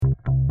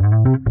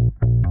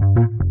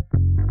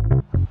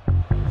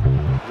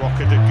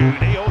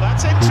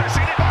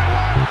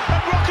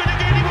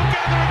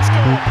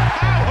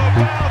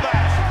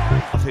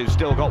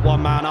still got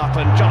one man up,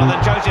 and Jonathan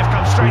Joseph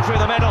comes straight through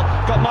the middle.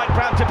 Got Mike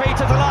Brown to beat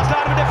at the last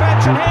line of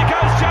defence, and here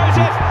goes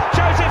Joseph.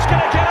 Joseph's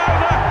going to get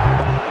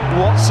over.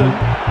 Watson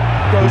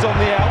goes on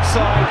the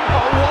outside.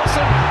 Oh,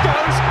 Watson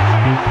goes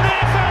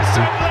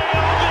magnificently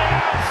on the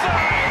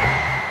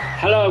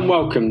outside. Hello and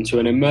welcome to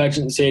an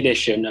emergency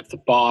edition of the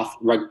Bath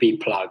Rugby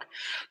Plug,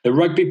 the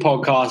rugby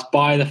podcast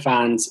by the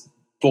fans,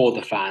 for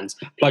the fans,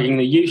 plugging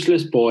the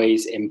useless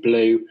boys in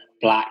blue,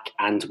 black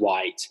and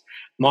white.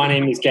 My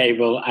name is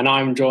Gabriel and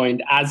I'm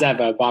joined as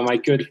ever by my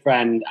good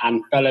friend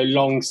and fellow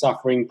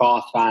long-suffering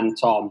Bath fan,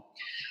 Tom.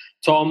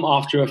 Tom,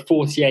 after a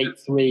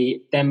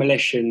 48-3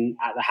 demolition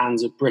at the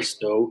hands of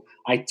Bristol,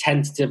 I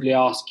tentatively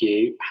ask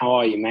you, how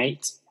are you,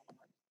 mate?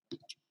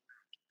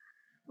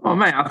 Oh,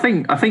 mate, I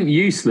think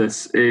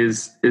useless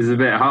is a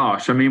bit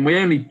harsh. I mean, we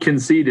only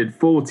conceded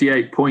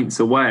 48 points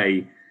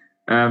away.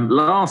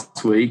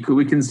 Last week,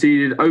 we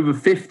conceded over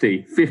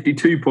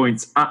 52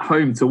 points at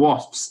home to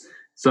Wasps.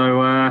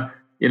 So,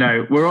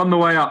 we're on the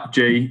way up,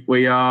 G.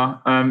 We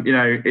are,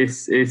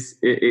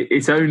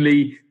 it's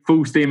only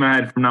full steam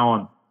ahead from now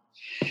on.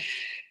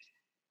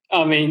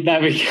 I mean,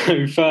 there we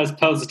go. First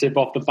positive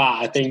off the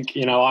bat. I think,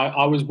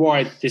 I was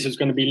worried this was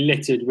going to be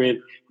littered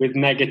with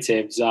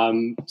negatives.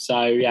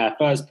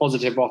 First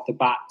positive off the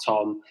bat,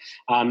 Tom.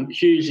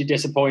 Hugely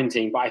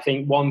disappointing. But I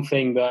think one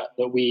thing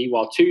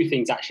two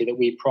things actually that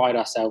we pride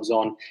ourselves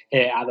on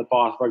here at the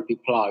Bath Rugby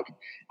Plug.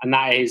 And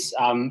that is,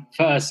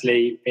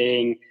 firstly,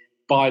 being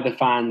by the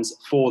fans,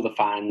 for the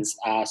fans.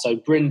 So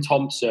Bryn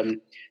Thompson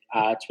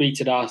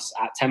tweeted us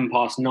at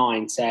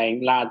 9:10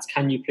 saying, lads,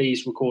 can you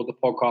please record the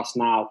podcast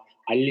now?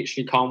 I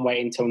literally can't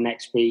wait until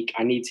next week.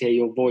 I need to hear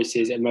your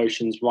voices,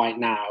 emotions right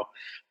now.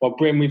 Well,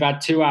 Bryn, we've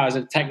had 2 hours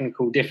of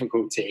technical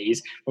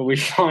difficulties, but we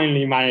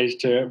finally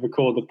managed to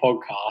record the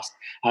podcast.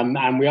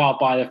 And we are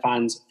by the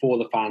fans, for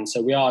the fans.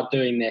 So we are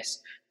doing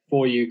this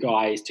for you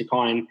guys to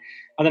kind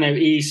of,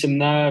 ease some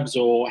nerves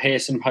or hear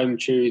some home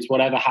truths,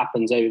 whatever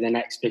happens over the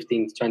next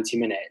 15 to 20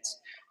 minutes.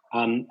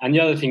 And the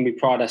other thing we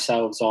pride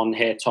ourselves on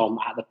here, Tom,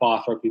 at the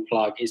Bath Rugby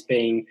Plug is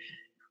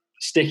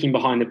sticking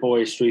behind the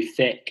boys through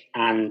thick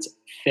and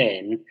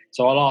thin.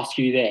 So I'll ask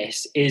you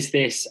this. Is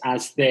this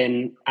as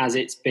thin as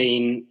it's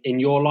been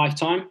in your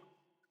lifetime?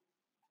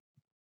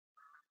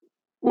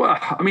 Well,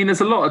 I mean,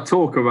 there's a lot of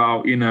talk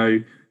about,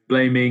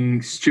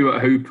 blaming Stuart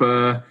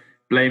Hooper,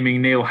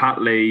 blaming Neil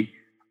Hatley.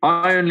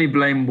 I only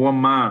blame one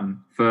man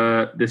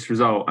for this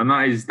result, and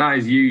that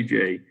is you,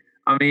 G.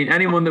 I mean,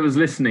 anyone that was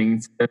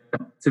listening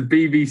to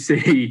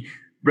BBC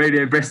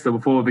Radio Bristol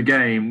before the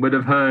game would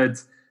have heard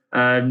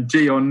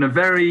G on a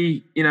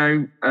very,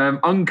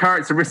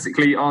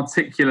 uncharacteristically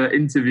articulate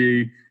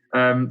interview,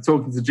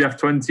 talking to Jeff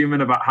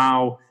Twentyman about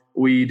how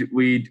we'd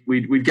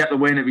get the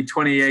win. It'd be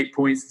 28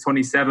 points to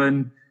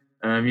 27.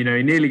 He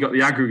nearly got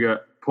the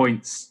aggregate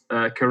points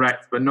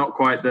correct, but not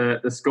quite the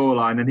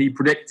scoreline. And he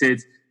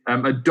predicted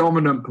a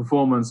dominant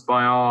performance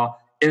by our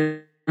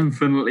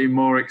infinitely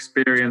more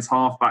experienced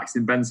halfbacks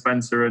in Ben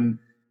Spencer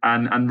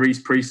and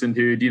Reece Priestland,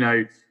 who'd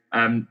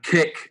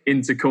kick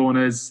into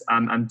corners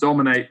and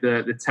dominate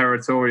the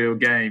territorial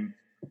game.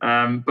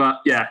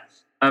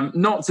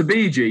 Not to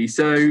be, G.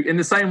 So in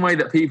the same way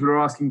that people are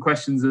asking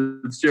questions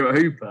of Stuart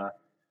Hooper,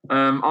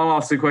 I'll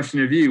ask the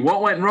question of you.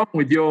 What went wrong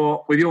with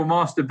your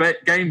master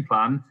game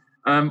plan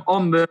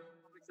on the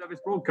public service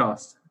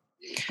broadcast?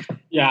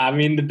 Yeah, I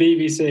mean, the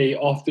BBC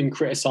often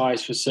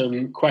criticised for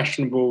some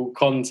questionable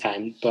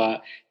content,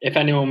 but if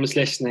anyone was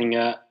listening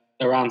at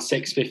around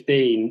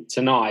 6:15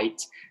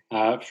 tonight,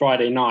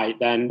 Friday night,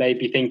 then they'd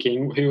be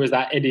thinking, who was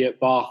that idiot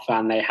Bath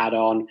fan they had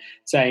on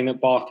saying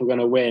that Bath were going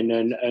to win?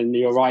 And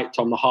you're right,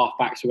 Tom, the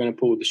halfbacks were going to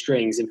pull the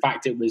strings. In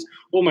fact, it was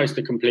almost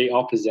the complete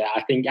opposite.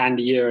 I think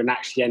Andy Uren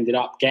actually ended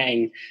up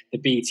getting the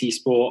BT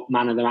Sport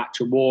Man of the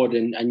Match award,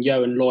 and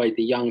Ioan Lloyd,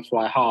 the young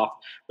fly half,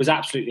 was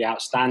absolutely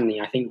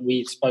outstanding. I think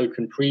we've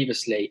spoken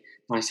previously,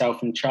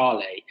 myself and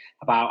Charlie,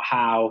 about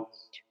how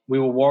we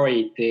were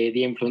worried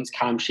the influence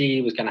Callum Sheedy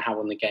was going to have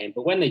on the game.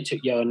 But when they took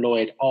Ioan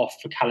Lloyd off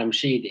for Callum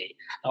Sheedy,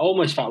 it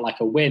almost felt like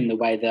a win, the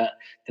way that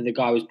the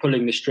guy was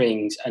pulling the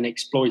strings and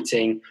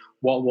exploiting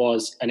what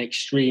was an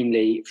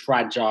extremely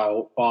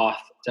fragile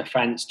Bath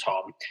defence,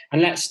 Tom.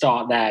 And let's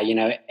start there.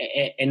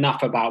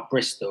 Enough about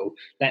Bristol.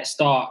 Let's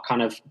start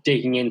kind of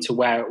digging into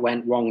where it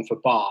went wrong for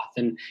Bath.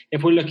 And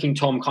if we're looking,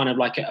 Tom, kind of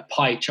like at a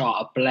pie chart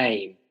of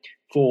blame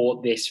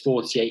for this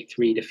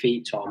 48-3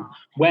 defeat, Tom,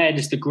 where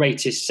does the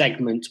greatest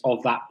segment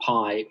of that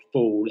pie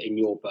fall in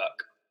your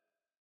book?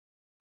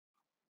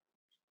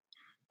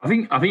 I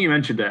think you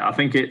mentioned it. I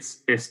think it's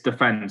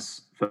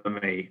defence for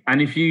me.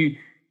 And if you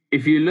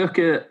look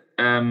at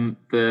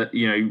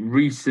the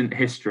recent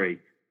history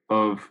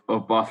of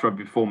Bath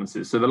Rugby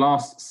performances, so the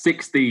last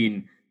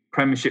 16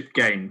 Premiership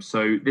games.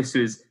 So this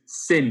is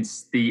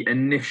since the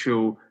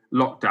initial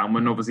lockdown,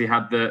 when obviously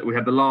we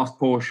had the last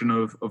portion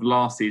of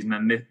last season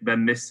and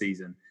then this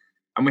season,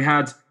 and we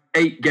had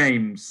 8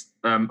 games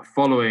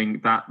following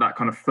that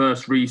kind of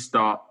first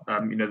restart.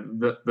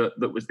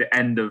 That was the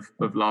end of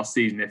last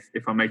season,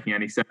 if I'm making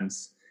any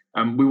sense.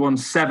 We won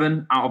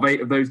 7 out of 8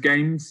 of those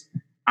games.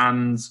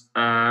 and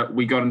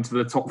we got into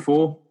the top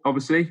four,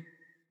 obviously.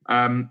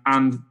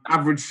 And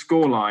average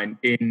scoreline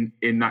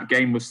in that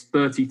game was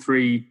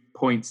 33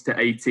 points to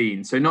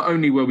 18. So not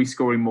only were we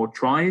scoring more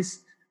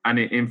tries, and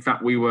in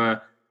fact we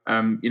were,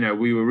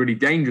 we were really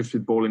dangerous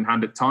with ball in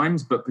hand at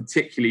times, but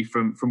particularly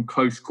from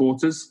close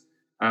quarters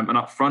and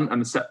up front,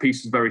 and the set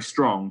piece was very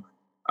strong.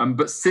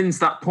 But since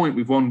that point,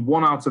 we've won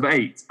 1 out of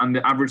 8, and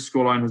the average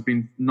scoreline has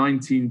been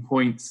 19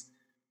 points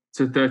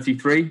to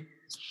 33.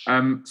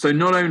 So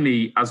not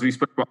only, as we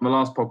spoke about in the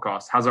last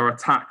podcast, has our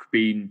attack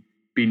been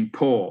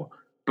poor,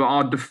 but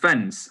our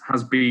defence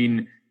has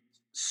been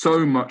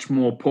so much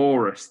more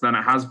porous than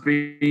it has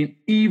been,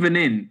 even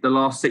in the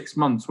last 6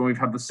 months when we've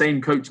had the same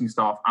coaching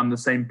staff and the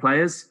same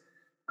players.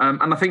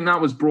 And I think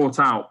that was brought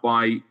out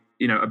by,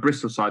 a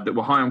Bristol side that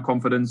were high on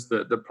confidence,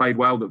 that played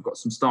well, that got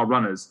some star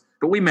runners.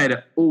 But we made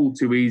it all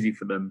too easy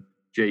for them,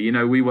 G.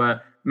 We were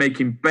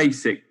making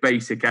basic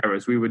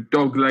errors. We were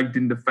dog-legged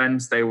in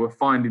defence. They were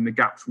finding the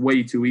gaps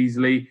way too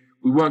easily.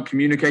 We weren't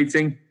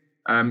communicating.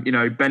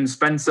 Ben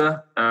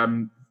Spencer,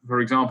 for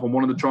example,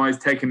 one of the tries,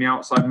 taking the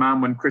outside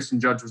man when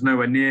Christian Judge was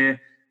nowhere near,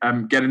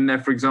 getting there,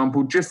 for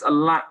example. Just a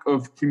lack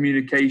of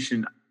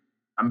communication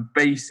and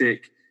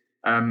basic,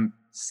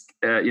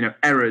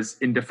 errors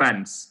in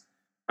defence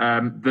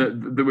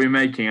that we're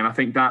making. And I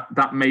think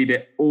that made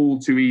it all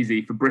too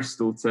easy for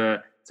Bristol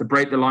to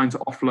break the line, to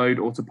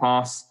offload or to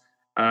pass,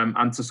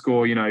 and to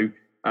score,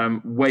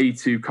 way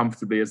too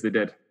comfortably as they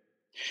did.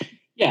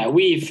 Yeah,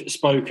 we've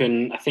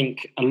spoken, I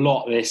think, a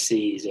lot this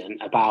season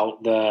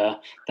about the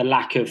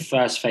lack of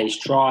first phase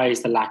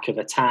tries, the lack of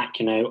attack.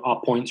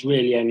 Our points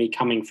really only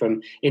coming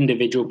from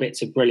individual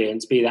bits of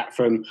brilliance, be that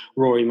from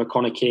Rory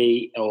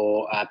McConaughey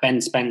or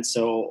Ben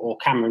Spencer or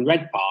Cameron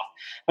Redpath.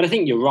 But I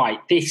think you're right.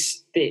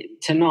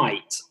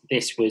 Tonight,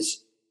 this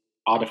was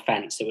our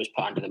defence that was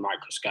put under the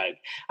microscope.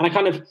 And I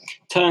kind of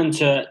turned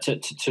to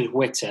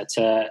Twitter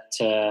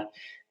to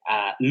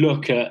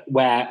look at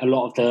where a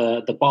lot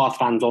of the Bath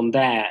fans on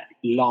there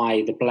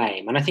lie the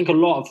blame. And I think a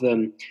lot of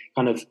them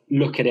kind of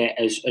look at it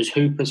as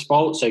Hooper's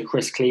fault. So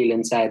Chris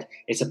Cleland said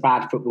it's a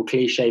bad football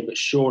cliche, but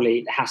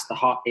surely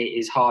it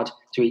is hard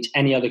to reach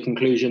any other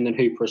conclusion than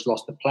Hooper has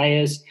lost the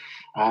players.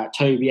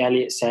 Toby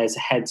Elliott says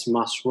heads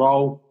must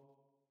roll.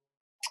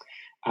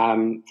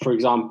 For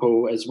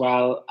example, as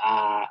well,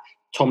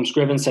 Tom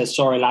Scriven says,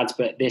 sorry lads,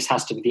 but this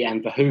has to be the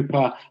end for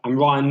Hooper. And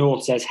Ryan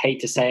North says, hate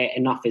to say it,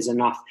 enough is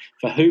enough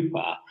for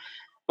Hooper.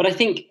 But I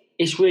think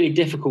it's really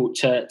difficult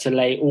to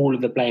lay all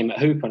of the blame at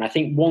Hooper. And I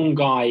think one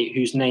guy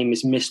whose name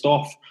is missed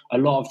off a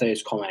lot of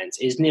those comments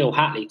is Neil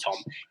Hatley, Tom.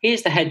 He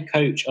is the head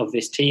coach of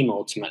this team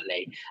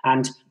ultimately.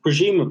 And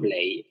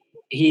presumably,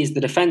 he is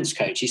the defence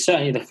coach. He's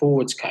certainly the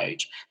forwards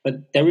coach,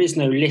 but there is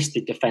no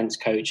listed defence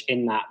coach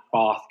in that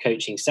Bath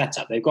coaching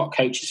setup. They've got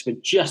coaches for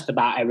just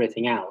about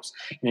everything else.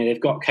 They've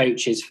got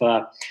coaches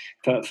for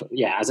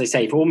as I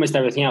say, for almost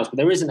everything else, but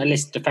there isn't a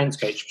listed defence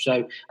coach.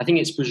 So I think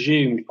it's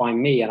presumed by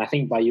me, and I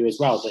think by you as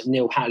well, that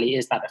Neil Hatley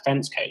is that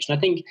defence coach. And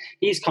I think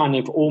he's kind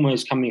of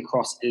almost coming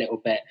across a little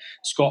bit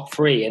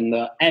scot-free in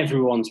that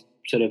everyone's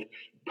sort of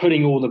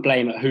putting all the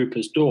blame at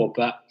Hooper's door.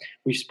 But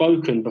we've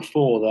spoken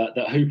before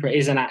that Hooper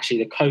isn't actually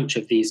the coach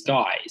of these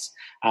guys.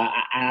 And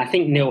I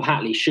think Neil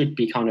Hatley should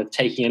be kind of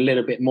taking a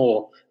little bit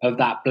more of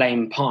that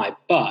blame pie.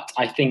 But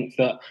I think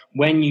that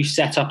when you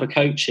set up a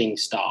coaching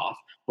staff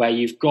where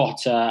you've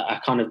got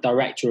a kind of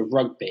director of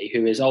rugby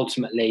who is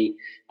ultimately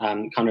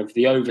kind of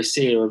the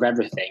overseer of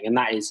everything, and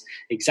that is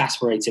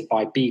exasperated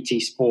by BT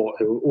Sport,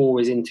 who are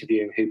always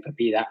interviewing Hooper,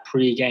 be that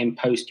pre-game,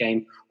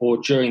 post-game, or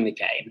during the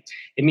game.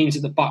 It means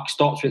that the buck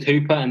stops with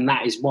Hooper, and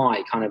that is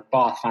why kind of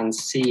Bath fans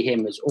see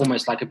him as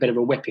almost like a bit of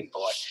a whipping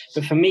boy.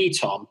 But for me,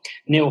 Tom,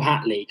 Neil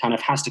Hatley kind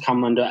of has to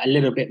come under a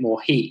little bit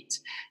more heat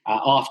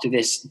after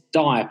this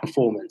dire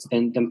performance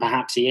than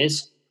perhaps he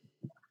is.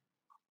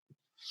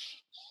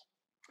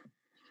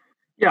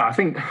 Yeah, I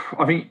think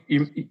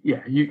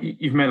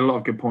you've made a lot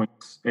of good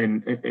points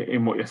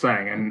in what you're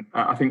saying, and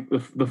I think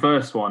the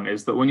first one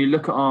is that when you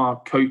look at our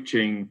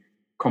coaching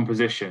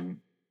composition,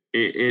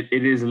 it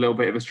is a little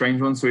bit of a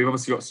strange one. So we've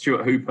obviously got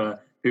Stuart Hooper,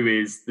 who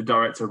is the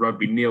director of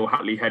rugby, Neil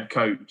Hatley, head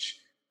coach,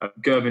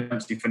 Gervin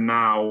Dempsey for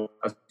now,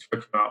 as we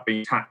spoke about,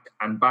 being attack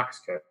and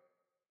backs coach.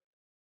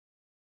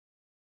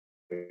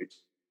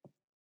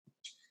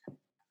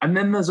 And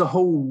then there's a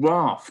whole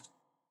raft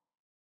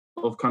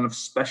of kind of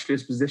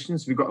specialist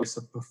positions. We've got this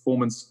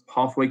performance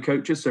pathway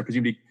coaches, so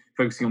presumably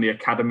focusing on the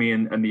academy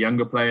and the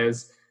younger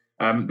players.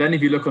 Then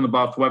if you look on the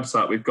Bath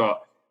website, we've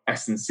got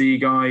S&C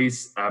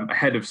guys, a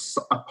head of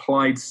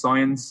applied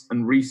science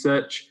and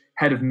research,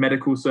 head of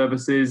medical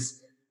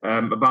services,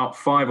 about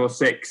 5 or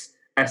 6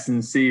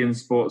 S&C and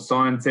sports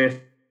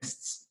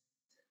scientists,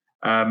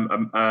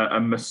 a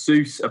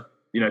masseuse,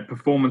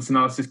 performance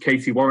analysis,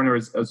 Katie Warriner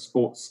as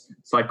sports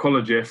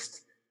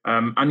psychologist,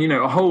 and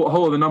a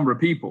whole other number of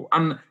people.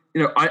 And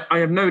I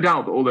have no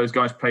doubt that all those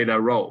guys play their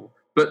role,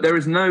 but there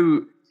is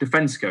no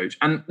defence coach.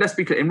 And let's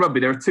be clear, in rugby,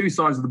 there are two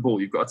sides of the ball.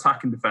 You've got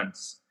attack and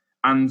defence.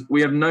 And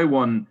we have no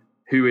one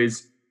who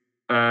is,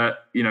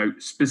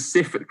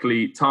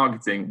 specifically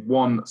targeting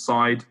one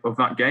side of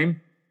that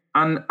game.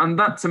 And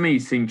that to me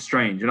seems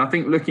strange. And I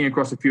think looking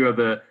across a few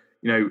other,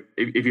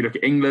 if you look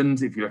at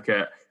England, if you look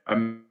at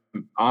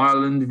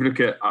Ireland, if you look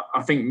at,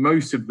 I think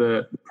most of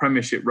the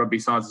Premiership rugby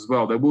sides as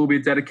well, there will be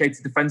a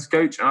dedicated defence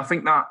coach. And I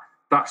think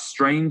that's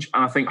strange.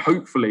 And I think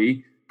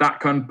hopefully that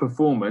kind of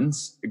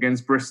performance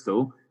against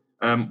Bristol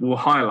will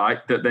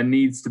highlight that there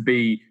needs to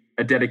be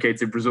a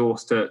dedicated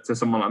resource to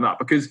someone like that,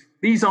 because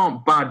these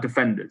aren't bad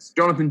defenders.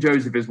 Jonathan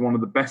Joseph is one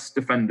of the best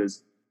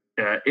defenders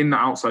in the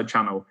outside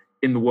channel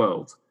in the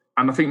world.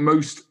 And I think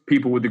most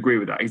people would agree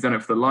with that. He's done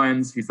it for the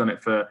Lions. He's done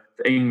it for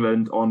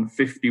England on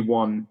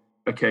 51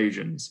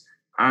 occasions.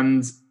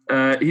 And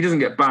he doesn't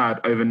get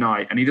bad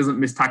overnight, and he doesn't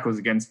miss tackles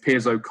against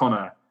Piers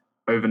O'Connor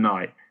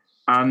overnight.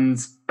 And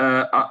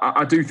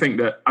I do think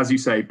that, as you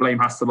say, blame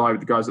has to lie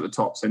with the guys at the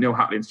top. So Neil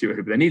Hatley and Stuart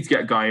Hooper, they need to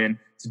get a guy in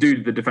to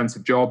do the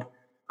defensive job.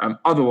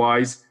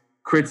 Otherwise,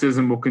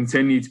 criticism will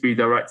continue to be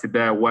directed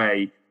their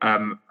way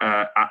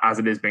as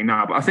it is being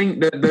now. But I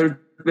think that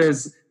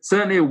there's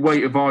certainly a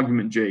weight of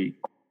argument, G,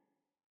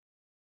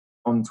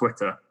 on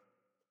Twitter,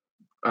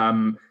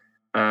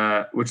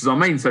 which is our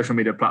main social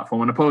media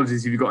platform. And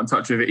apologies if you got in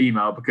touch with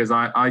email, because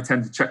I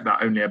tend to check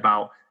that only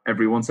about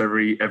every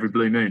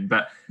blue moon.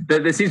 But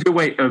there seems to be a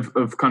weight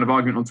of kind of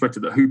argument on Twitter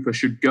that Hooper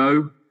should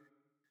go.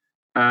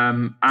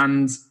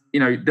 And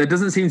there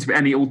doesn't seem to be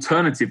any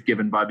alternative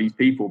given by these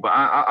people. But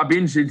I'd be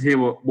interested to hear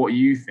what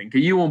you think. Are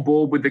you on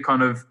board with the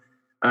kind of,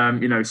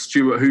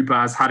 Stuart Hooper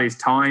has had his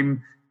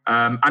time?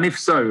 And if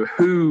so,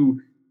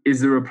 who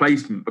is the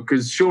replacement?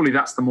 Because surely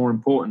that's the more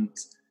important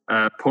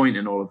point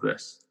in all of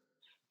this.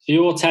 So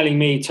you're telling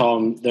me,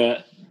 Tom,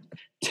 that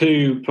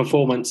 2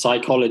 performance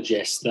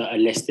psychologists that are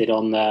listed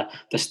on the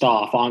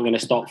staff aren't going to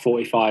stop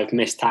 45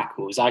 missed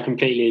tackles. I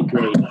completely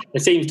agree. There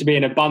seems to be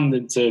an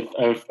abundance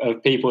of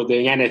people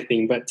doing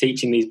anything but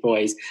teaching these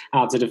boys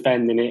how to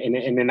defend in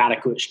an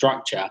adequate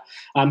structure.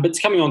 But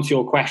coming on to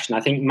your question,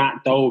 I think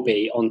Matt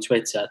Dolby on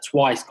Twitter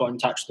twice got in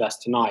touch with us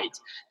tonight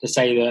to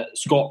say that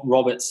Scott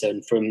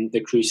Robertson from the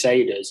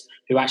Crusaders,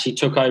 who actually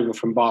took over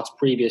from Bath's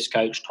previous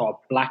coach, Todd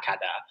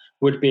Blackadder,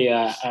 would be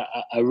a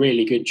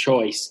really good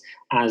choice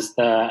as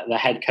the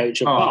head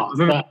coach of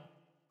Bath.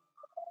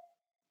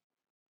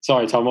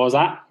 Sorry, Tom, what was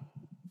that?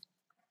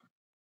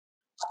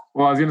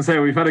 Well, I was going to say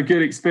we've had a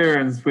good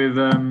experience with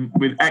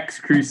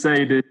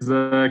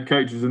ex-Crusaders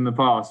coaches in the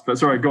past. But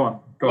sorry, go on.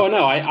 Well,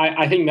 no,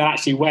 I think that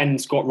actually when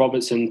Scott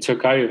Robertson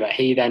took over,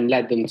 he then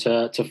led them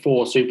to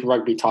 4 Super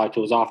Rugby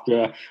titles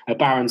after a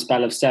barren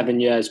spell of 7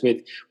 years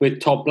with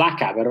Todd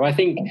Blackadder. But I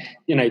think,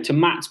 to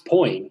Matt's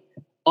point,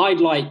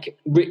 I'd like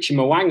Richie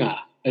Mwanga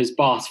as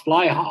Bath's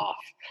fly half.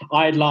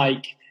 I'd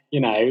like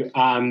to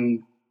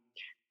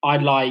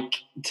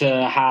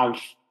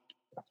have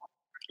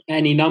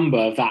any number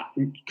of that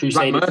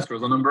Crusaders. Zach Mercer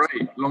was on number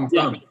 8, long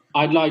term. Yeah,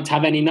 I'd like to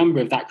have any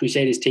number of that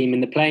Crusaders team in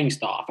the playing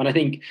staff. And I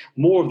think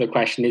more of the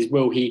question is,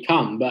 will he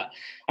come? But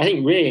I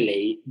think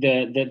really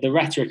the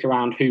rhetoric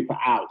around Hooper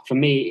out, for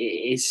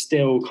me, is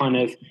still kind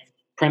of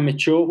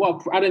premature.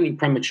 Well, I don't think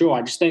premature.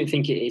 I just don't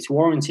think it's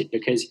warranted,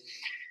 because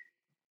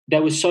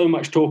there was so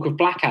much talk of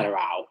Blackadder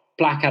out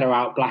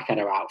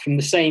from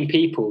the same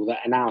people that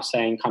are now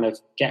saying kind of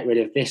get rid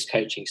of this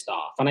coaching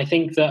staff. And I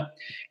think that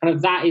kind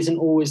of that isn't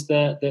always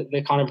the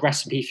kind of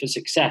recipe for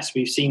success.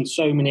 We've seen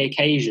so many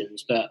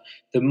occasions that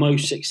the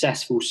most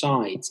successful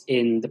sides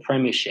in the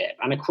Premiership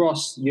and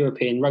across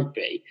European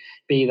rugby,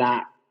 be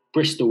that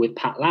Bristol with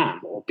Pat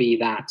Lam, or be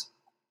that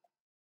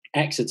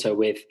Exeter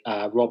with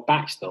Rob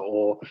Baxter,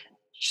 or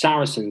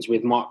Saracens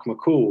with Mark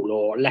McCall,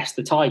 or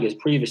Leicester Tigers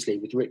previously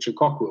with Richard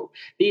Cockerell.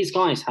 These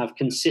guys have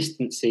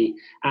consistency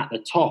at the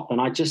top. And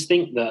I just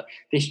think that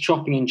this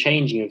chopping and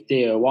changing of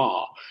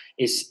DOR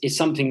is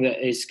something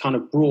that is kind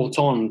of brought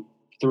on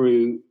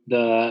through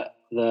the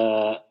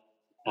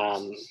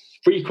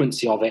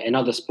frequency of it in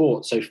other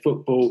sports. So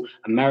football,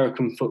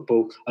 American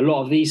football, a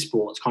lot of these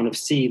sports kind of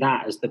see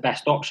that as the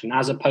best option,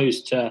 as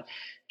opposed to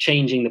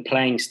changing the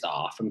playing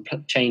staff and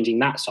changing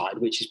that side,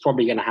 which is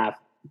probably going to have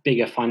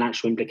bigger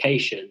financial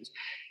implications.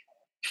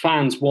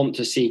 Fans want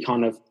to see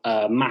kind of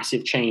a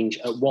massive change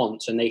at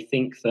once, and they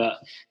think that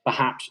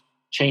perhaps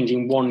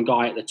changing one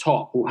guy at the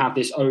top will have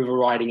this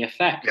overriding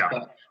effect. Yeah.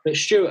 But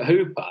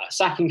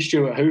sacking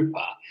Stuart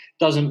Hooper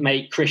doesn't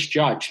make Chris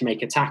Judge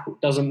make a tackle,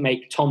 doesn't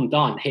make Tom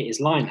Dunn hit his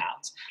line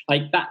out.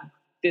 Like that,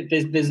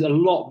 there's a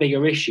lot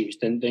bigger issues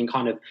than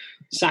kind of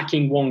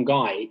sacking one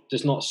guy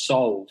does not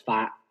solve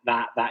that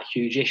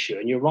huge issue.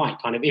 And you're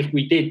right, kind of if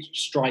we did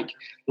strike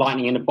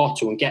lightning in a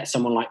bottle and get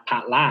someone like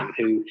Pat Lam,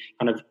 who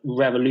kind of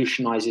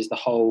revolutionises the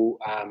whole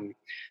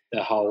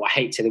I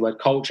hate to say the word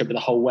culture, but the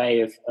whole way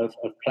of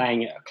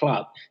playing at a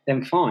club,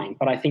 then fine.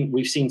 But I think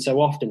we've seen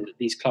so often that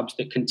these clubs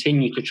that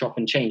continue to chop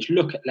and change,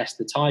 look at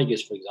Leicester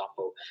Tigers, for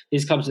example,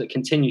 these clubs that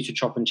continue to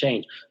chop and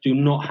change do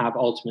not have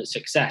ultimate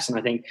success. And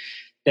I think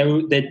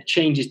the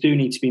changes do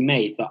need to be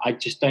made, but I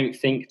just don't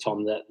think,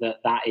 Tom,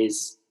 that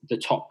is the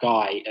top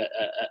guy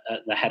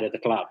at the head of the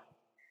club.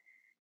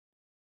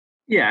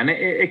 Yeah, and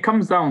it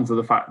comes down to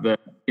the fact that,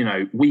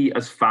 we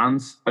as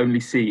fans only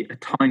see a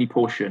tiny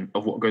portion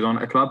of what goes on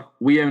at a club.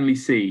 We only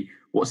see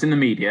what's in the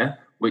media,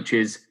 which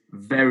is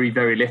very,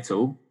 very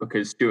little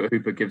because Stuart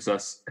Hooper gives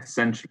us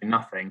essentially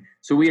nothing.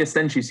 So we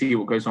essentially see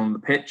what goes on the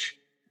pitch.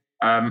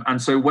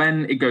 And so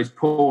when it goes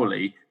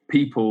poorly,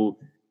 people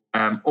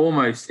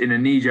almost in a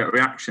knee-jerk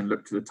reaction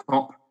look to the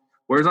top.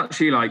 Whereas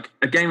actually, like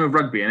a game of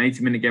rugby, an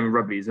 80-minute game of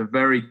rugby, is a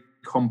very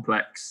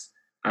complex,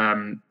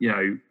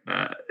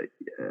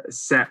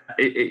 set.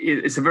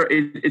 It's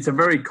a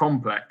very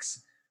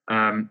complex,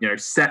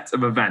 set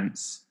of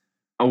events.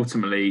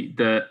 Ultimately,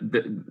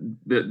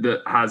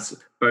 that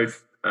has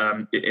both,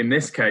 in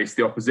this case,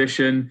 the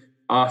opposition,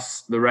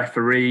 us, the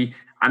referee,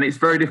 and it's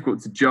very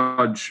difficult to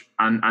judge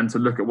and to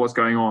look at what's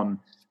going on,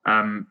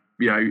 and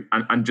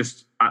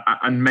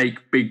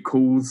make big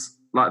calls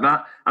like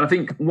that. And I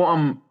think what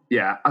I'm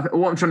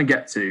trying to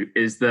get to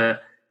is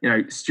that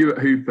Stuart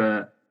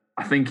Hooper,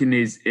 I think in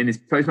his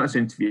post-match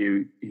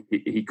interview,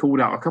 he called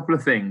out a couple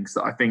of things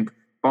that I think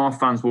Bath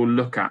fans will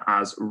look at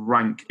as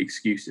rank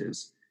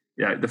excuses.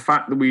 The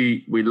fact that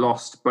we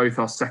lost both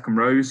our second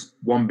rows,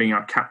 one being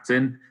our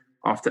captain,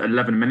 after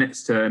 11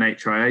 minutes to an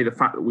HIA, the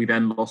fact that we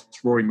then lost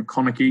Rory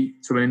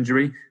McConaughey to an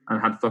injury and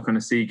had Thakon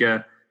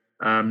Asiga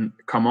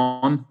come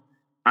on,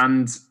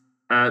 and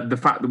the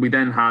fact that we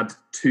then had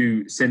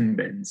 2 sin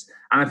bins.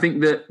 And I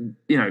think that,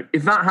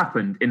 if that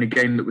happened in a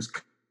game that was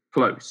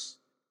close,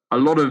 a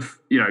lot of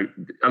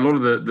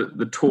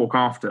the talk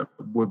after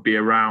would be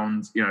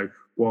around,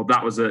 well,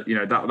 that was a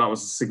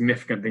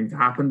significant thing to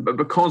happen. But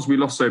because we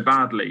lost so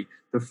badly,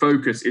 the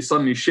focus is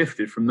suddenly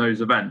shifted from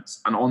those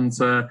events and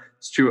onto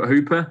Stuart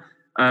Hooper.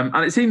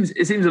 And it seems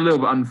a little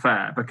bit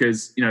unfair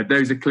because,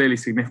 those are clearly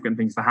significant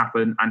things to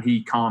happen and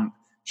he can't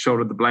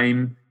shoulder the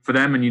blame for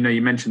them. And,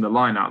 you mentioned the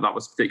line out, that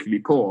was particularly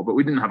poor, but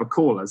we didn't have a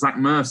caller. Zach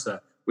Mercer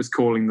was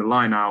calling the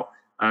line out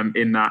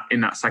in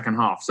that second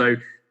half. So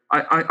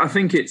I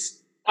think it's...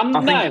 I'm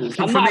not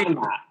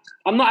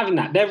having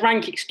that. They're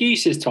rank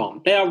excuses,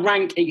 Tom. They are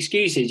rank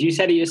excuses. You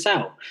said it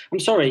yourself. I'm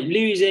sorry,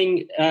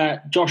 losing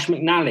Josh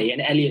McNally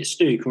and Elliot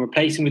Stooke and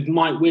replacing with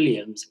Mike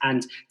Williams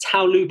and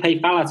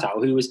Taulupe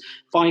Faletau, who was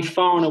by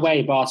far and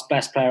away Bath's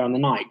best player on the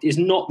night, is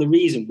not the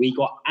reason we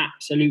got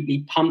absolutely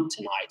pumped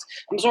tonight.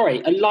 I'm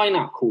sorry, a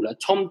line-out caller.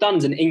 Tom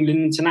Dunn's an England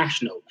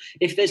international.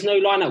 If there's no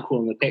line-out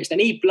caller on the pitch, then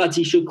he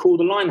bloody should call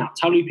the line-out.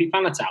 Taulupe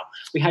Faletau.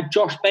 We had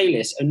Josh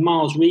Bayliss and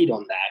Miles Reid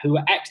on there, who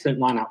were excellent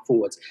line-out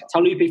forwards.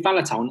 Taulupe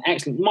Faletau, an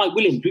excellent... Mike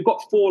Williams, we've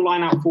got 4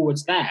 line-out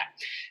forwards there.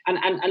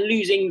 And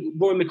losing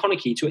Rory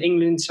McConaughey to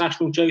England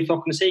international Joe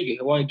Thakon Asiga,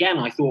 who again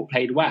I thought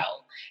played well,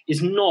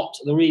 is not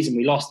the reason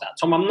we lost that.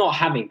 Tom, I'm not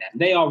having them.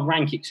 They are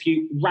rank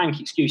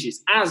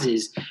excuses, as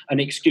is an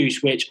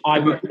excuse which I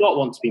would not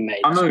want to be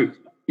made. I know,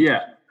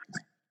 yeah.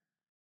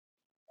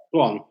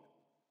 Go on.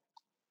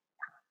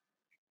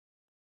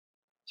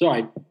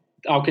 Sorry,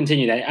 I'll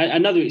continue there.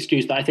 Another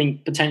excuse that I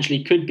think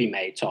potentially could be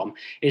made, Tom,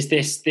 is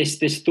this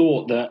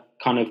thought that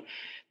kind of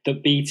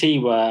that BT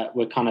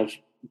were kind of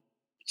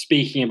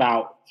speaking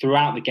about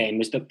throughout the game,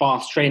 was that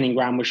Bath's training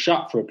ground was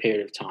shut for a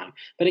period of time.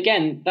 But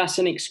again, that's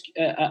another excuse.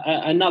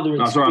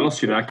 That's right, I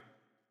lost you there.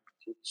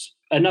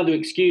 Another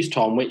excuse,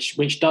 Tom,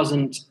 which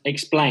doesn't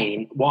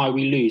explain why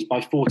we lose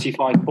by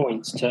 45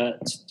 points to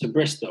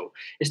Bristol.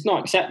 It's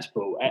not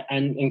acceptable,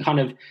 and kind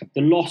of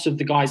the loss of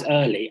the guys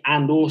early,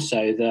 and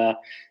also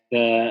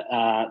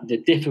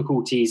the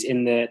difficulties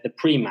in the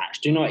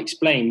pre-match do not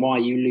explain why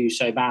you lose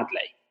so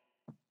badly.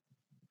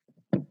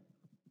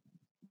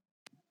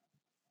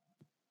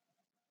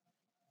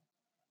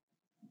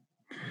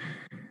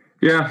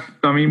 Yeah,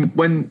 I mean,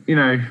 when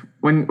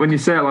you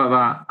say it like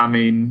that, I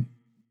mean,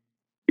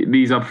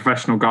 these are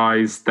professional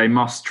guys. They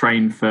must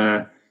train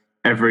for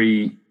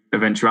every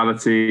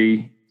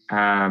eventuality.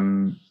 They're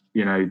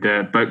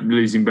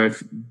losing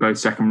both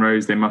second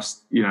rows. They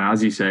must,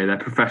 as you say, they're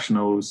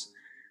professionals,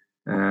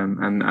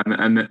 and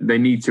they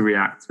need to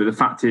react. But the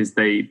fact is,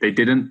 they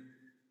didn't.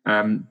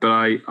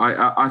 But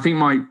I think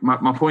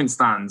my point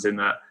stands in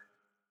that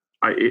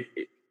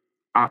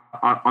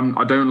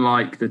I don't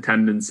like the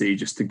tendency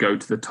just to go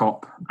to the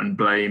top and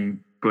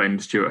blame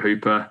Stuart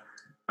Hooper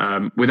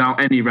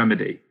without any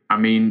remedy. I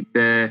mean,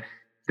 there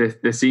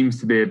seems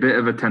to be a bit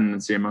of a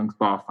tendency amongst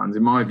Bath fans,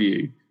 in my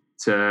view,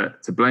 to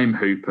blame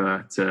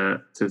Hooper,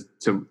 to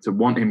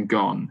want him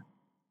gone.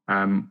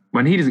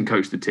 When he doesn't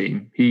coach the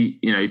team, he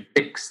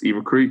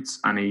recruits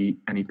and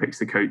he picks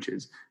the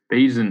coaches, but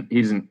he doesn't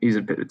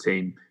pick the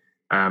team.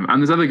 And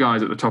there's other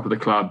guys at the top of the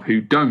club who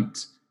don't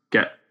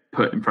get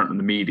put in front of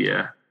the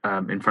media.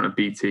 In front of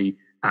BT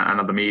and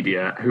other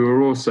media, who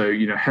are also,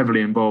 heavily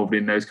involved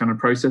in those kind of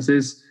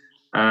processes.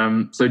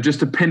 So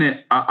just to pin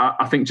it,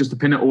 I think just to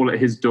pin it all at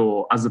his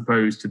door, as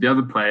opposed to the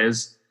other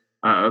players,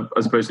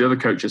 as opposed to the other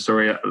coaches,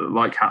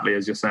 like Hatley,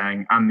 as you're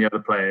saying, and the other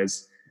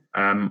players,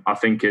 I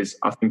think is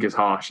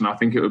harsh, and I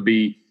think it would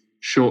be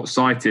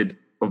short-sighted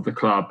of the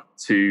club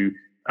to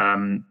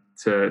in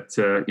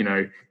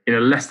a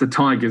Leicester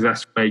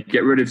Tigers-esque way,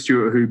 get rid of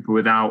Stuart Hooper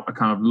without a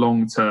kind of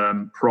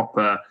long-term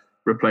proper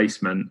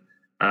replacement.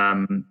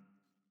 And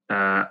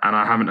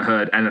I haven't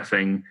heard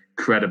anything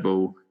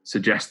credible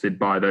suggested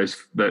by those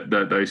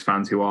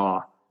fans who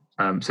are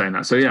saying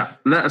that. So yeah,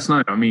 let us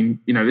know. I mean,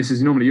 this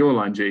is normally your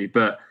line, G,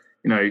 but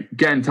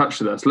get in touch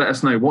with us. Let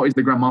us know, what is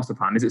the Grand Master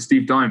Plan? Is it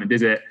Steve Diamond?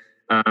 Is it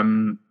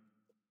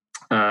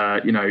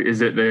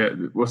is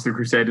it what's the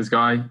Crusaders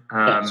guy?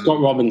 Scott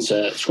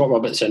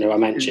Robertson, who I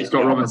mentioned.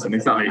 Scott Robinson,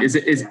 exactly. Is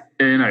it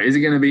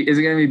going to be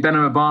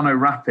Beno Urbano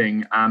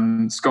rapping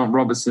and Scott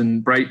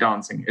Robertson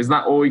breakdancing? Is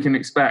that all we can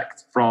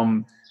expect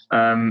from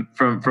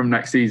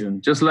next season?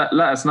 Just let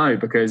us know,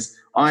 because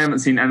I haven't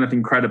seen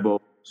anything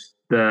credible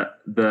that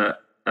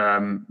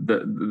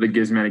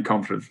gives me any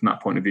confidence from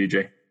that point of view,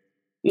 G.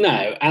 No,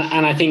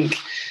 and I think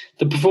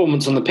the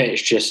performance on the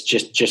pitch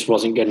just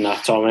wasn't good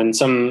enough, Tom. And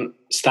some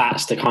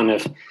stats to kind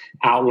of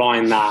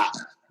outline that,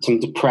 some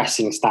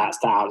depressing stats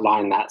to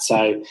outline that.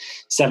 So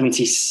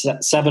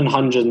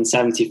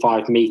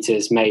 775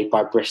 metres made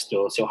by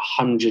Bristol, so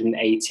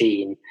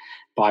 118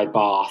 by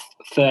Bath,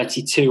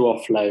 32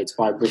 offloads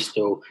by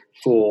Bristol,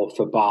 4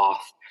 for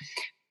Bath.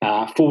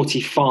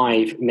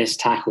 45 missed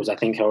tackles, I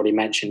think I already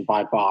mentioned,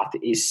 by Bath,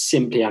 is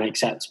simply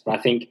unacceptable. I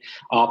think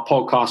our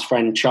podcast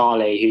friend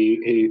Charlie,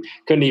 who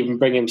couldn't even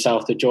bring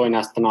himself to join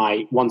us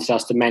tonight, wanted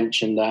us to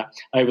mention that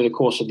over the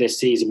course of this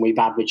season, we've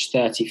averaged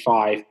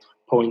 35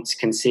 points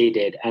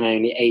conceded and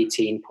only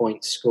 18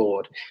 points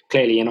scored.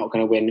 Clearly, you're not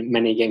going to win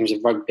many games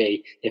of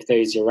rugby if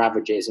those are your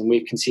averages. And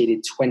we've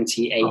conceded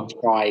 28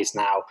 tries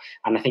now.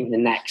 And I think the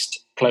next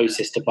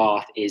closest to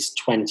Bath is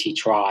 20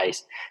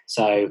 tries.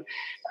 So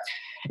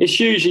it's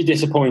hugely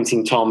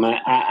disappointing, Tom,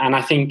 and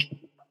I think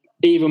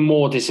even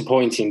more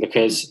disappointing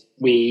because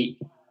we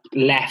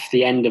left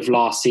the end of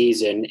last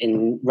season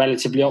in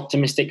relatively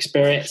optimistic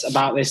spirits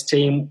about this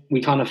team.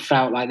 We kind of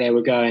felt like they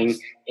were going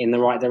in the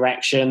right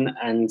direction,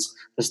 and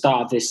the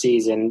start of this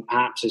season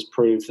perhaps has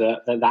proved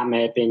that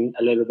may have been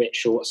a little bit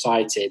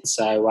short-sighted.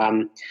 So,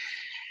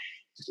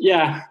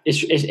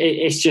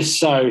 it's just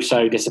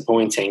so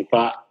disappointing.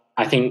 But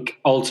I think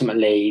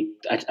ultimately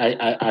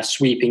a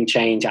sweeping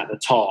change at the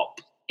top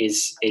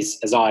is,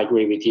 as I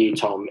agree with you,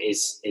 Tom,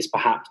 is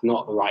perhaps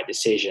not the right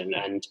decision.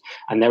 And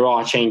there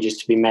are changes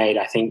to be made.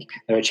 I think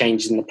there are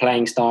changes in the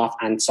playing staff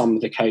and some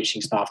of the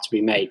coaching staff to be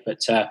made. But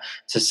to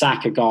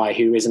sack a guy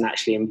who isn't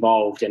actually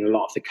involved in a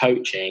lot of the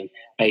coaching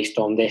based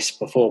on this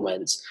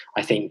performance,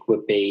 I think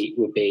would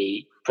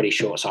be pretty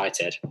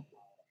short-sighted.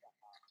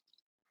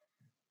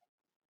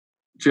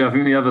 Gee, I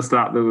think the other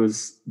stat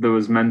that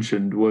was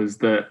mentioned was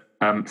that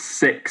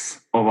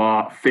 6 of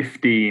our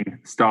 15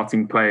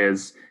 starting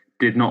players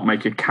did not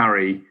make a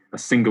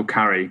single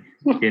carry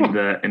in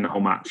the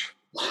whole match.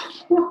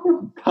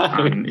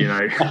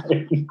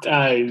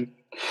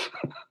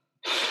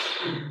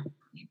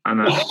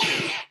 And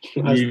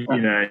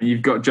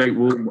you've got Jake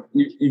Woolmore,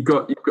 you've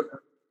got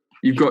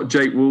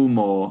Jake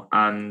Woolmore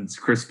and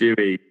Chris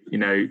Huey,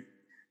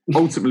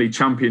 ultimately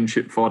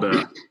championship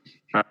fodder,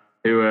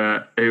 who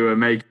are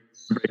making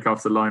break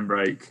after line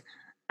break,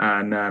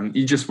 and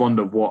you just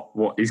wonder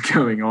what is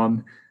going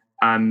on,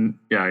 and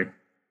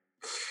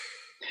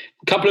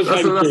a couple of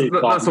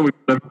that's all we've.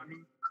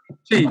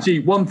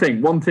 One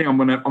thing I'm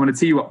gonna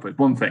tee you up with.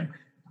 One thing,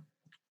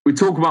 we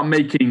talk about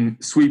making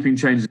sweeping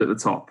changes at the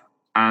top,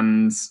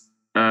 and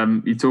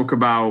you talk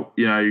about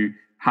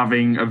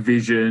having a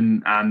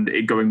vision and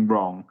it going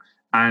wrong.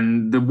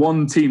 And the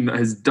one team that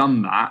has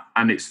done that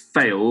and it's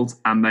failed,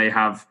 and they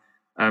have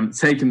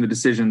taken the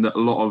decision that a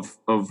lot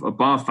of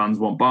Bath fans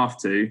want Bath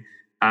to,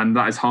 and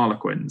that is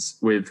Harlequins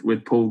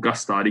with Paul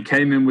Gustard. He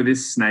came in with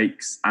his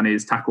snakes and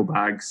his tackle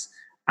bags,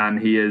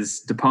 and he has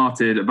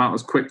departed about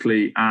as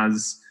quickly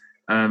as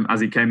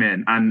he came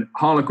in. And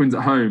Harlequins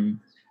at home,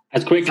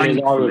 as quickly as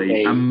I would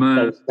be,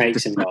 those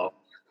snakes involved.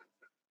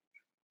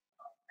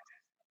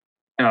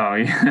 Oh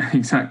yeah,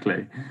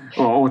 exactly.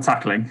 Or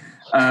tackling.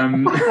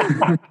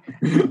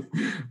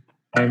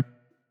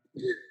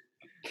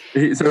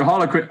 So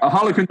Harlequins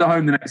at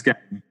home the next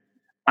game,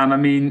 and I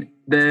mean,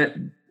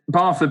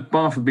 Bath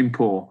have been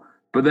poor,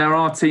 but there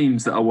are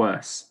teams that are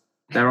worse.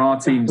 There are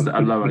teams that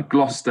are lower.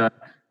 Gloucester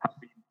have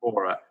been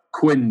poorer.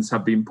 Quins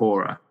have been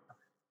poorer,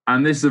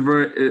 and this is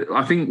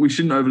I think we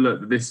shouldn't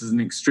overlook that this is an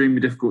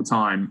extremely difficult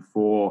time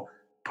for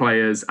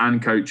players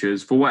and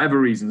coaches for whatever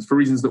reasons, for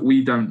reasons that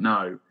we don't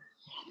know.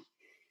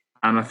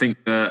 And I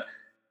think that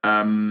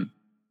a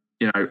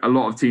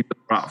lot of teams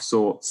are out of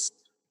sorts.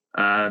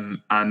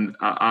 And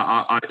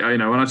I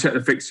when I checked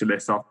the fixture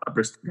list after that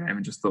Bristol game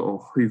and just thought,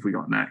 oh, who have we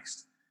got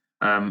next?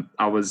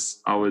 I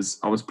was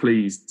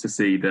pleased to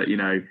see that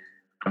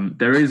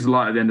there is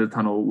light at the end of the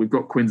tunnel. We've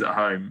got Quins at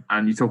home,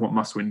 and you talk about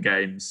must-win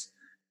games.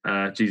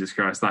 Jesus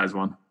Christ, that is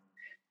one.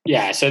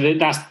 Yeah, so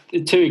that's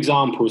two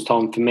examples,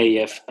 Tom, for me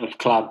of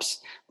clubs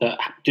that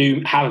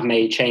have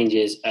made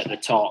changes at the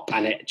top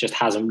and it just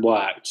hasn't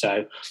worked.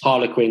 So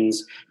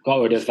Harlequins got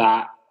rid of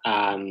that.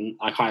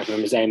 I can't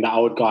remember his name, that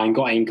old guy, and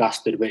got in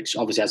Gustard, which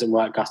obviously hasn't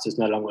worked. Gustard's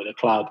no longer at the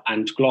club.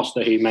 And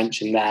Gloucester, who you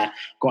mentioned there,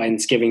 got in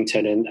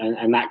Skivington,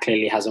 and that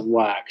clearly hasn't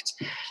worked.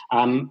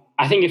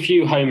 I think a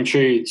few home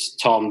truths,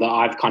 Tom, that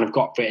I've kind of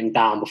got written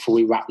down before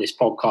we wrap this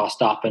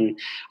podcast up. And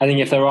I think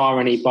if there are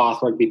any Bath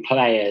Rugby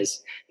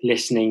players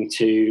listening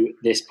to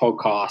this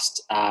podcast,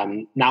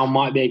 now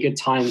might be a good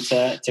time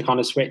to kind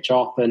of switch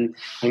off and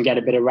get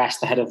a bit of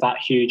rest ahead of that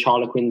huge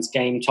Harlequins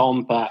game,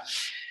 Tom. But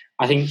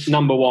I think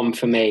number one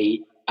for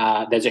me,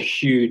 there's a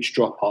huge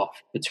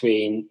drop-off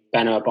between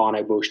Benno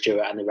Abano, Will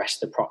Stewart and the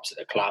rest of the props at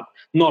the club,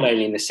 not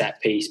only in the set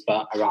piece,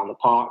 but around the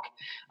park.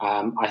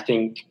 I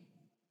think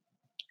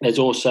there's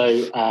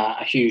also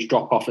a huge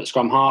drop-off at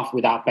scrum half.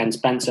 Without Ben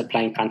Spencer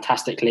playing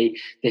fantastically,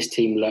 this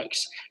team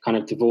looks kind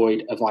of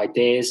devoid of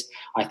ideas.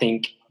 I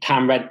think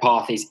Cam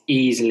Redpath is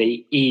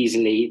easily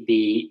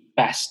the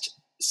best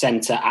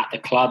centre at the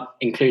club,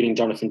 including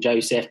Jonathan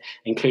Joseph,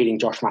 including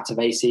Josh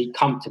Matavesi,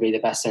 comfortably the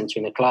best centre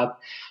in the club.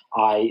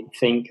 I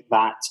think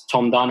that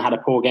Tom Dunn had a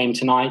poor game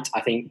tonight.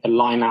 I think the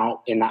line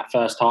out in that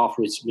first half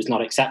was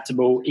not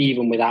acceptable,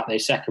 even without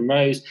those second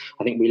rows.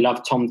 I think we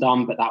love Tom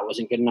Dunn, but that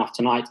wasn't good enough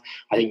tonight.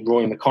 I think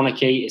Rory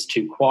McConaughey is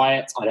too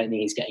quiet. I don't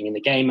think he's getting in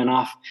the game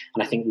enough.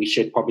 And I think we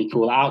should probably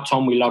call that out,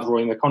 Tom. We love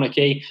Rory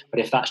McConaughey, but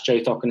if that's Joe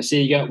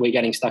Thokanasiga, we're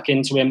getting stuck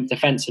into him.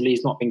 Defensively,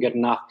 he's not been good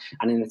enough.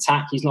 And in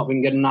attack, he's not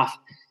been good enough.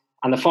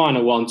 And the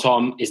final one,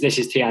 Tom, is this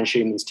is Tian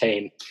Schumann's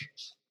team.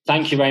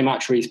 Thank you very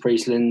much, Reece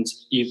Priestland.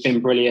 You've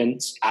been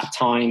brilliant at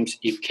times.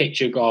 You've kicked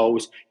your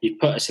goals. You've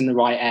put us in the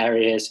right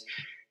areas.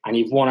 And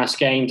you've won us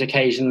games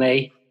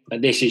occasionally.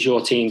 But this is your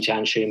team,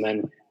 Tian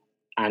Schumann.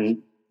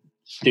 And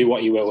do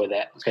what you will with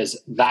it,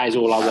 because that is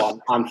all I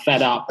want. I'm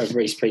fed up of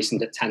Reece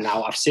Priestland at 10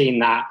 now. I've seen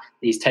that.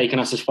 He's taken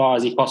us as far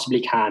as he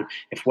possibly can.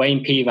 If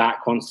Wayne Pivac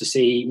wants to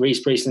see Reece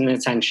Priestland in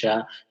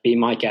Atentia, be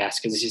my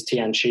guest, because this is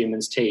Tian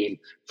Schumann's team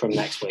from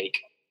next week.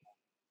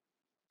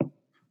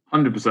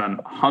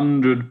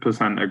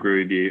 100%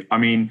 agree with you. I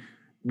mean,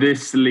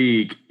 this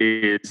league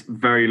is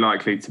very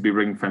likely to be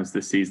ring-fenced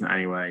this season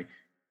anyway.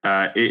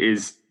 It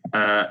is,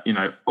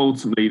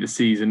 ultimately the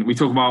season. We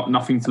talk about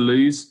nothing to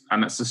lose,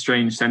 and that's a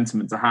strange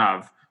sentiment to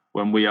have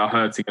when we are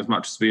hurting as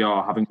much as we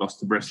are, having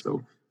lost to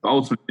Bristol. But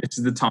ultimately, this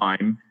is the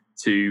time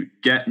to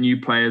get new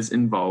players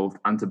involved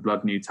and to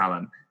blood new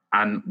talent.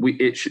 And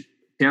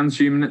Tian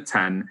Schumann at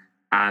 10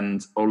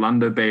 and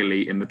Orlando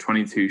Bailey in the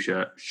 22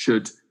 shirt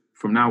should,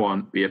 from now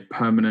on, be a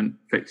permanent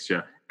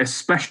fixture,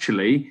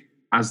 especially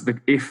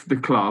if the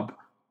club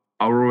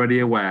are already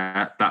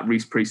aware that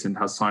Reece Priestland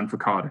has signed for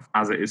Cardiff,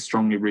 as it is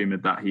strongly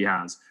rumoured that he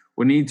has.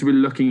 We need to be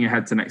looking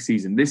ahead to next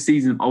season. This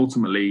season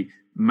ultimately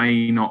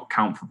may not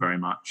count for very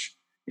much.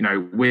 You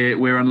know,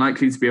 we're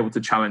unlikely to be able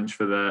to challenge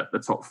for the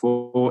top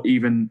four.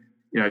 Even,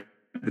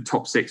 the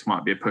top six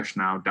might be a push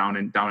now, down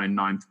in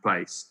ninth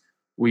place.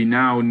 We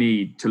now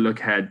need to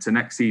look ahead to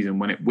next season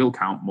when it will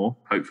count more,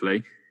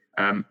 hopefully.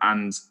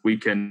 And we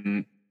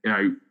can,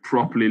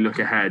 properly look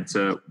ahead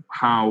to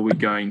how we're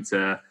going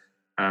to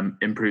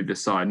improve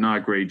this side. And I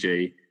agree,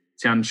 G.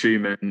 Tian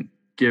Schumann,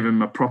 give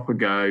him a proper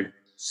go.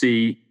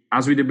 See,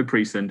 as we did with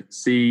Priestland,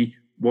 see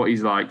what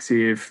he's like.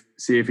 See if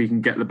he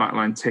can get the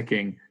backline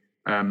ticking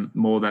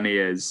more than he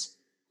is.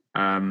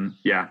 And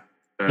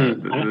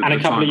a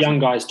couple of young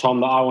guys,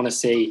 Tom, that I want to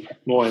see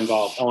more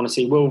involved. I want to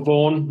see Will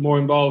Vaughan more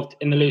involved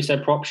in the loose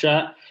head prop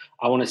shirt.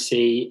 I want to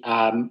see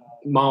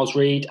Miles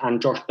Reid and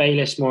Josh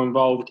Bayliss more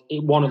involved.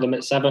 One of them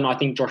at 7. I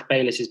think Josh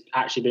Bayliss has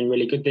actually been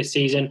really good this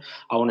season.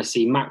 I want to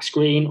see Max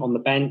Green on the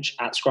bench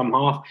at scrum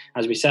half.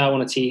 As we say, I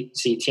want to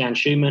see Tian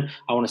Schumann.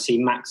 I want to see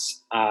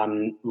Max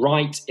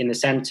Wright in the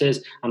centres.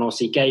 And I want to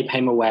see Gabe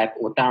Hamer-Webb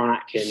or Darren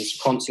Atkins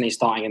constantly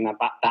starting in that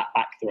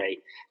back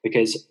three.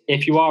 Because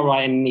if you are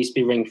right and it needs to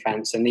be ring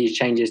fence, and these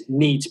changes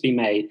need to be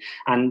made,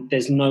 and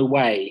there's no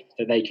way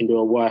that they can do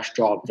a worse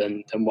job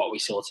than what we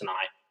saw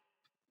tonight.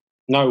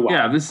 No way.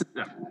 Yeah,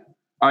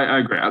 I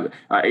agree.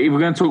 If we're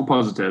going to talk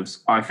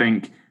positives, I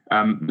think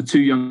the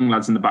two young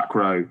lads in the back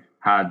row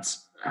had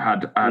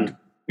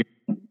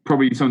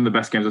probably some of the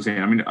best games I've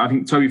seen. I mean, I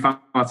think Toby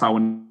Faletau,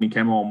 when he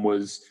came on,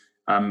 was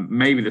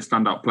maybe the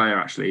standout player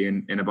actually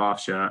in a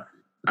Bath shirt.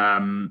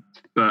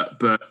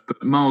 But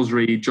Miles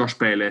Reid, Josh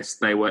Bayliss,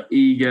 they were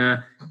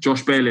eager.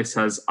 Josh Bayliss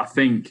has, I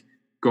think,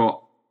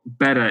 got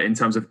better in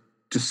terms of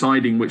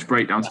deciding which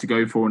breakdowns to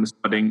go for and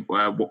deciding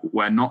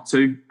where not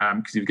to,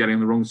 because he was getting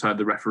on the wrong side of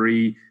the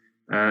referee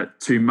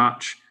too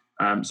much.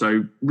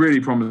 So really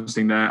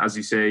promising there, as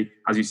you say.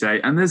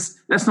 And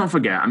let's not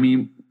forget. I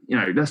mean,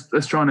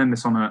 let's try and end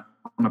this on a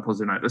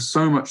positive note. There's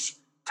so much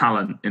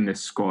talent in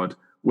this squad.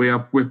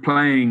 We're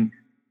playing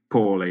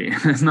poorly.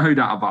 There's no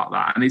doubt about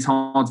that. And it's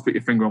hard to put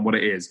your finger on what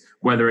it is.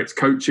 Whether it's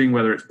coaching,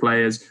 whether it's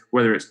players,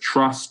 whether it's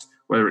trust,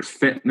 whether it's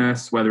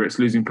fitness, whether it's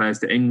losing players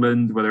to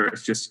England, whether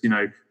it's just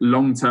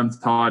long-term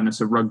tiredness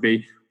of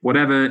rugby.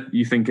 Whatever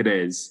you think it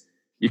is,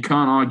 you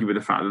can't argue with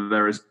the fact that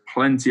there is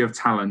plenty of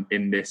talent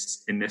in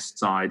this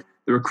side.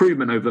 The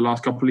recruitment over the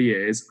last couple of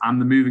years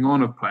and the moving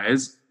on of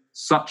players,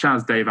 such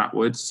as Dave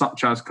Atwood,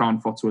 such as Khan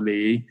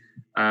Fotuali'i,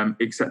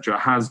 etc.,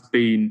 has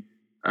been,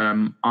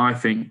 I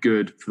think,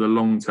 good for the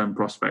long-term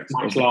prospects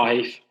of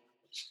life.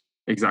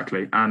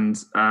 Exactly, and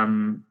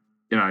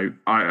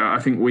I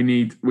think we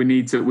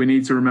need to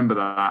remember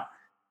that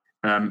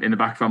in the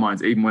back of our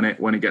minds, even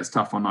when it gets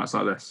tough on nights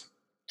like this.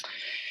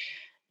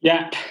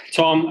 Yeah,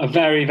 Tom, a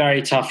very,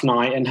 very tough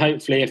night, and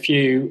hopefully a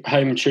few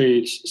home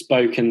truths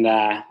spoken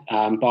there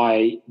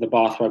by the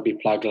Bath Rugby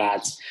Plug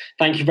lads.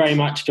 Thank you very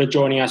much for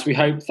joining us. We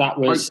hope that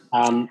was...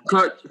 Can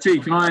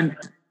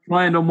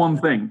I end on one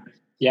thing?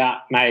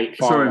 Yeah, mate.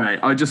 Sorry, mate.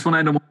 I just want to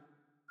end on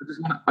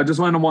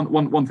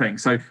one thing.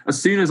 So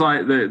as soon as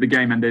the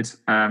game ended,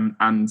 and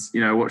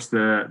watched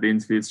the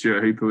interview with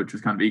Stuart Hooper, which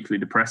was kind of equally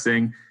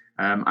depressing,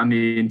 and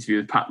the interview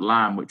with Pat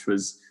Lam, which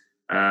was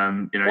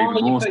why are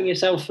you putting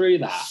yourself through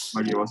that?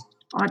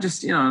 I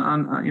just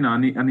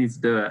I need to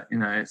do it.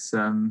 It's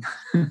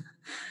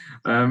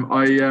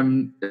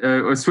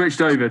I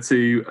switched over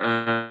to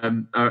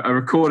a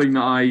recording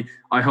that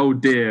I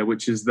hold dear,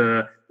 which is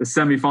the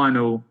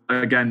semi-final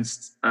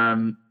against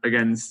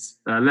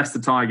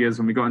Leicester Tigers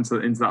when we got into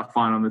that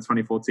final in the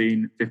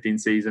 2014-15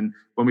 season,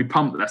 when we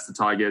pumped Leicester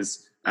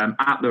Tigers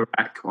at the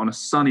Rec on a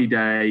sunny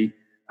day.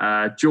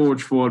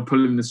 George Ford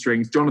pulling the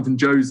strings, Jonathan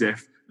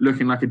Joseph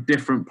looking like a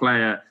different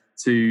player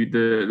to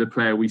the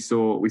player we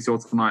saw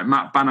tonight.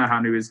 Matt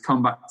Banahan, who has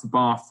come back to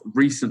Bath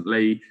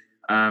recently,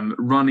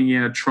 running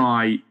in a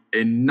try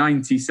in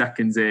 90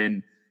 seconds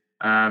in,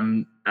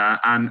 and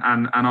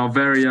our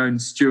very own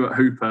Stuart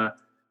Hooper,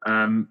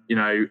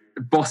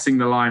 bossing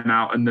the line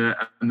out and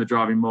the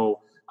driving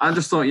maul. I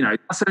just thought,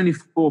 that's only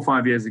 4 or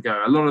 5 years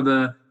ago. A lot of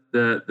the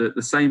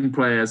same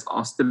players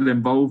are still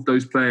involved.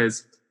 Those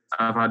players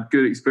have had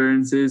good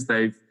experiences.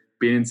 They've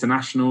been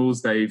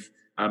internationals. They've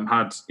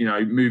had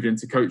moved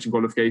into coaching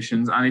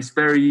qualifications, and it's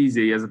very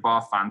easy as a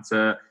Bath fan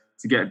to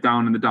get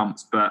down in the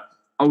dumps. But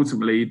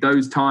ultimately,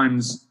 those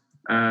times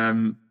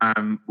were,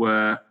 in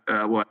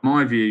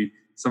my view,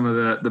 some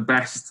of the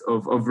best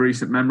of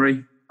recent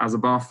memory as a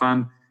Bath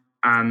fan,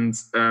 and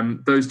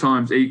those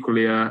times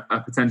equally are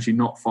potentially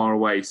not far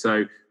away.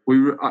 So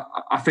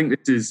I think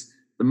this is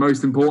the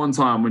most important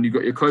time, when you've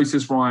got your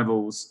closest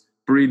rivals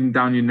breathing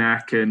down your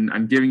neck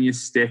and giving you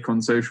stick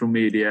on social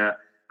media.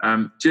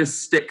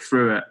 Just stick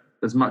through it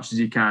as much as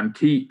you can.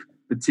 Keep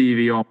the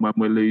TV on when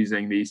we're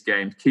losing these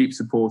games. Keep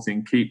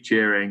supporting, keep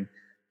cheering,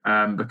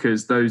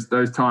 because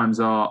those times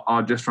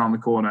are just around the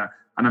corner.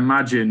 And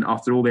imagine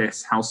after all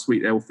this, how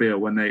sweet they'll feel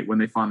when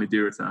they finally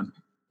do return.